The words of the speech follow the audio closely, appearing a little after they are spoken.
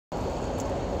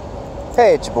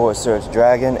Hey, it's your boy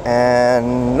SergDragon,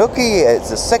 and looky, it's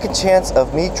the second chance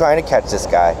of me trying to catch this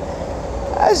guy.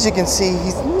 As you can see,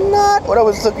 he's not what I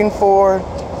was looking for.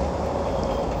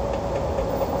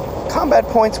 Combat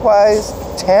points wise,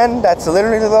 10, that's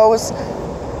literally the lowest.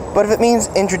 But if it means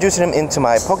introducing him into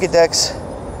my Pokédex,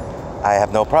 I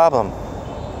have no problem.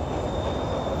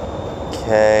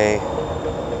 Okay.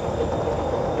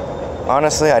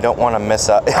 Honestly, I don't want to mess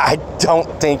up. I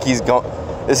don't think he's going.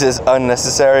 This is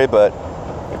unnecessary, but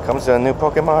when it comes to a new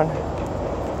Pokemon,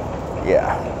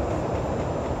 yeah.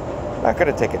 Not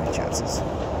gonna take any chances.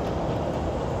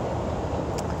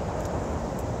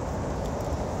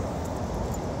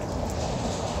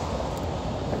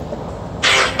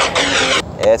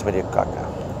 It's with your caca.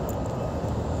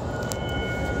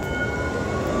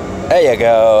 There you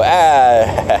go.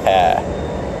 Ah,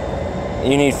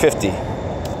 you need 50.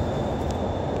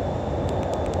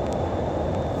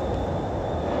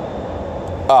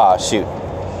 Oh, shoot.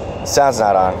 Sound's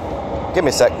not on. Give me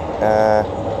a sec.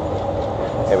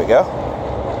 Here we go.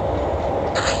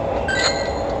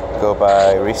 Go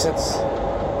by recents.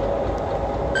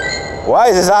 Why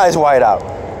is his eyes white out?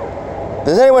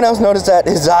 Does anyone else notice that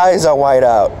his eyes are white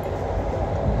out?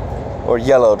 Or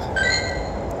yellowed?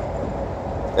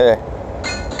 There.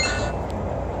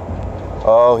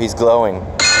 Oh, he's glowing.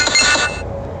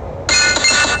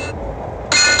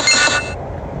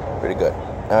 Pretty good.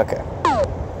 Okay.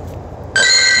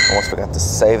 Almost forgot to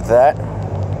save that.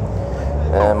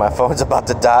 And my phone's about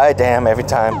to die. Damn, every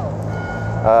time.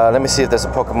 Let me see if there's a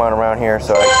Pokemon around here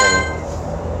so I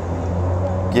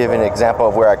can give an example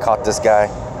of where I caught this guy.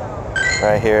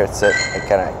 Right here, it's it.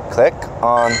 Can I click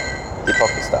on the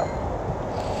Pokestop?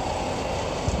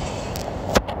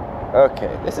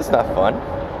 Okay, this is not fun.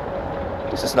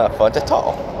 This is not fun at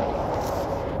all.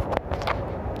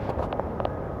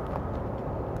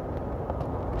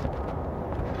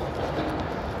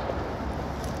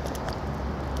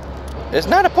 There's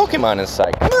not a Pokemon in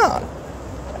sight. Come on.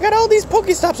 I got all these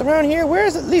Pokestops around here. Where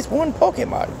is at least one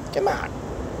Pokemon? Come on.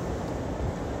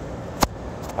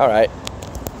 Alright.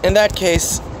 In that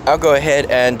case, I'll go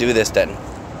ahead and do this then.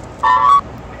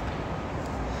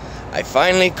 I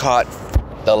finally caught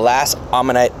the last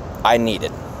Ammonite I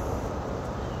needed.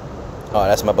 Oh,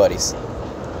 that's my buddies.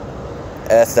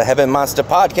 That's the Heaven Monster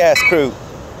Podcast crew.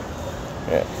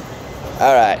 Yeah.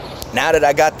 Alright. Now that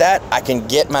I got that, I can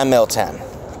get my Meltan.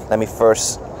 Let me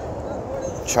first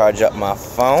charge up my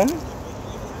phone.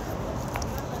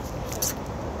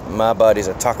 My buddies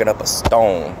are talking up a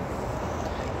stone.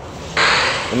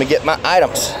 Let me get my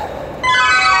items.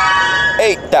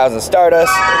 8,000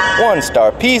 Stardust, 1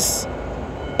 star piece,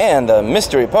 and the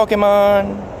mystery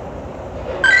Pokemon.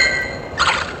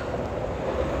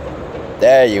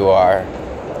 There you are.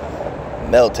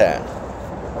 Meltan.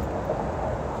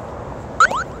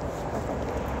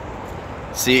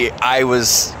 See, I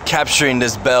was capturing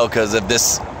this bell because of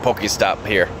this Pokestop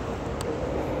here.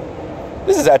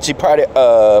 This is actually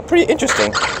pretty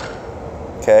interesting.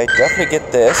 Okay, definitely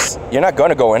get this. You're not going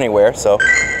to go anywhere, so...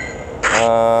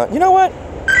 you know what?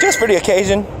 Just for the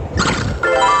occasion,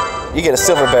 you get a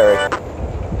silver berry.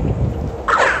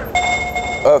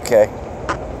 Okay.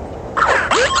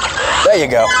 There you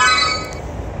go.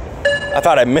 I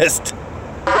thought I missed.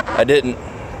 I didn't.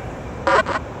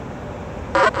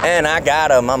 And I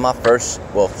got him on my first,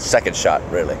 well, second shot,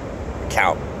 really.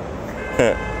 Count.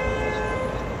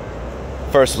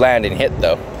 First landing hit,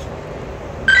 though.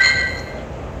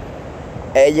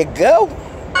 There you go.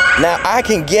 Now I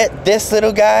can get this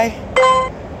little guy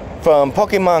from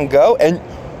Pokemon Go and...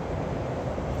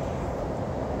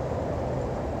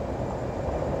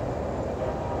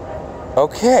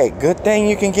 Okay, good thing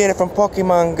you can get it from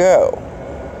Pokemon Go.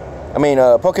 I mean,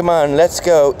 Pokemon Let's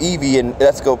Go Eevee and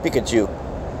Let's Go Pikachu.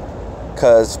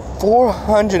 Because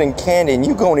 400 in candy and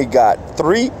you only got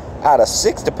 3 out of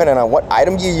 6 depending on what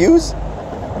item you use?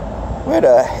 Where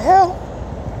the hell?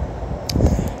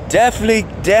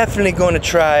 Definitely going to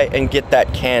try and get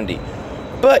that candy.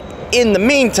 But in the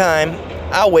meantime,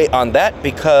 I'll wait on that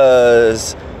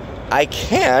because I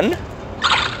can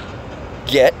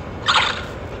get...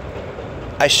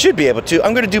 I should be able to.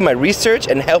 I'm going to do my research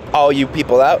and help all you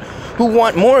people out who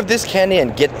want more of this candy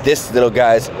and get this little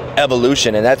guy's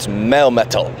evolution, and that's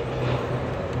Melmetal.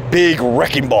 Big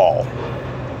wrecking ball.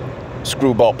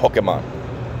 Screwball Pokemon.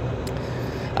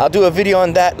 I'll do a video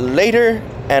on that later,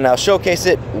 and I'll showcase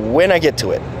it when I get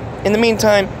to it. In the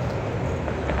meantime,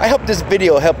 I hope this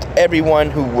video helped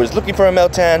everyone who was looking for a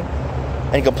Meltan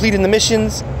and completing the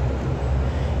missions.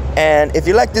 And if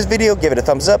you like this video, give it a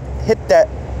thumbs up. Hit that.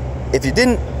 If you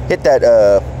didn't, hit that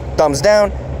thumbs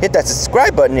down. Hit that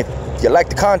subscribe button if you like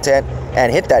the content.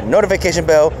 and hit that notification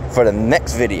bell for the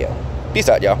next video. Peace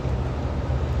out, y'all.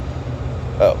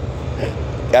 Oh,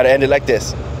 gotta end it like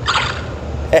this.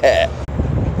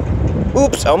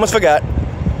 Oops, I almost forgot.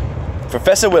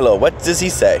 Professor Willow, what does he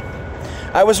say?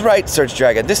 I was right,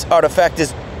 SergDragon. This artifact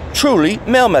is truly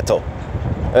Meltan.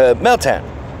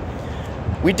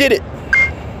 We did it.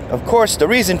 Of course, the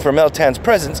reason for Meltan's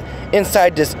presence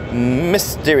inside this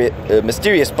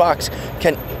mysterious box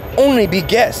can only be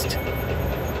guessed.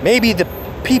 Maybe the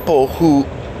people who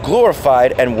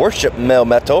glorified and worshipped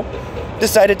Meltan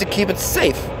decided to keep it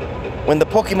safe when the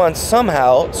Pokemon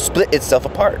somehow split itself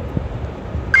apart.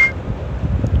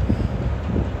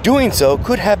 Doing so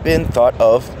could have been thought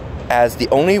of as the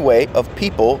only way of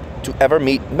people to ever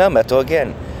meet Meltan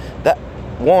again. That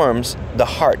warms the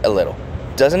heart a little,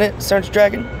 doesn't it,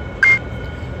 SergDragon?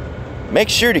 Make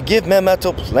sure to give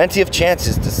Meltan plenty of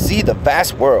chances to see the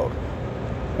vast world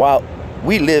while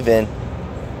we live in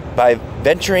by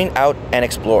venturing out and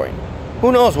exploring.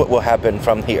 Who knows what will happen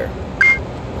from here?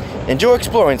 Enjoy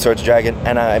exploring, SergDragon,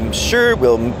 and I'm sure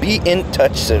we'll be in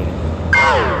touch soon.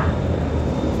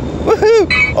 Woohoo!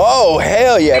 Oh,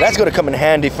 hell yeah, that's gonna come in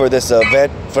handy for this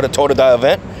event, for the Totodile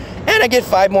event. And I get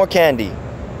 5 more candy.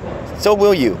 So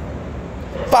will you.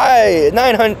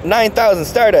 9,000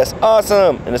 Stardust,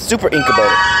 awesome! And a super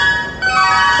incubator.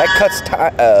 That cuts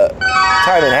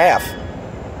time in half,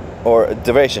 or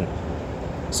duration.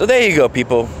 So there you go,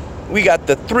 people. We got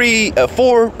the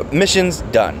 4 missions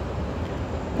done.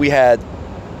 We had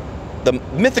the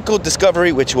mythical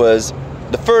discovery, which was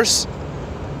the first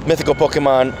mythical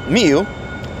Pokemon, Mew,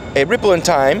 a Ripple in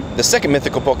Time, the second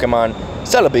mythical Pokemon,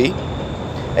 Celebi,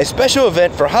 a special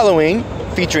event for Halloween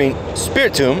featuring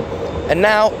Spiritomb, and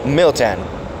now Meltan.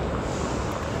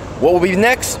 What will be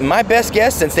next? My best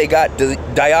guess, since they got the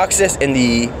Deoxys in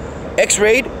the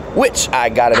X-Raid, which I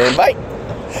got an invite.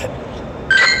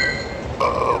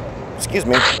 Excuse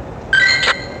me.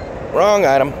 Wrong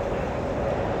item.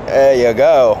 There you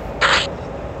go.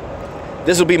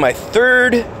 This will be my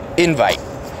 3rd invite.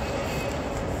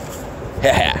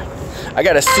 I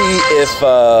gotta see if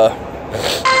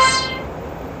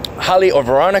Holly or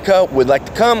Veronica would like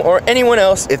to come, or anyone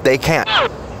else if they can't.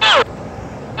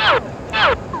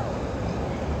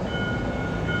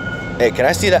 Hey, can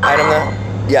I see that item now?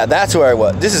 Yeah, that's where I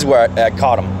was. This is where I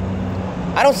caught him.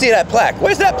 I don't see that plaque.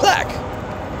 Where's that plaque?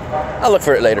 I'll look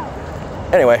for it later.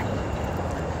 Anyway,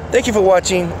 thank you for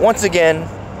watching. Once again,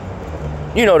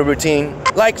 you know the routine.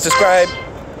 Like, subscribe,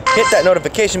 hit that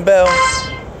notification bell,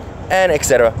 and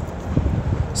etc.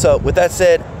 So with that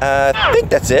said, I think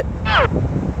that's it.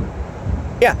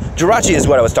 Yeah, Jirachi is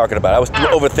what I was talking about. I was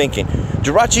overthinking.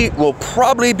 Jirachi will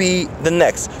probably be the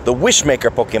next, the Wishmaker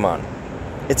Pokemon.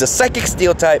 It's a Psychic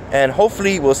Steel type, and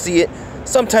hopefully we'll see it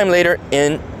sometime later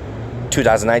in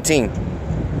 2019.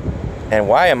 And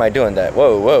why am I doing that?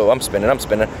 Whoa, whoa, I'm spinning. I'm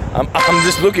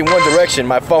just looking one direction.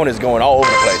 My phone is going all over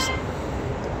the place.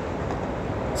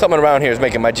 Something around here is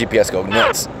making my GPS go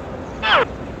nuts.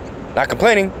 Not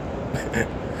complaining.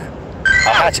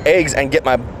 I'll hatch eggs and get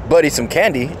my buddy some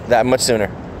candy that much sooner.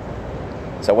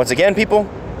 So once again, people,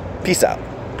 peace out.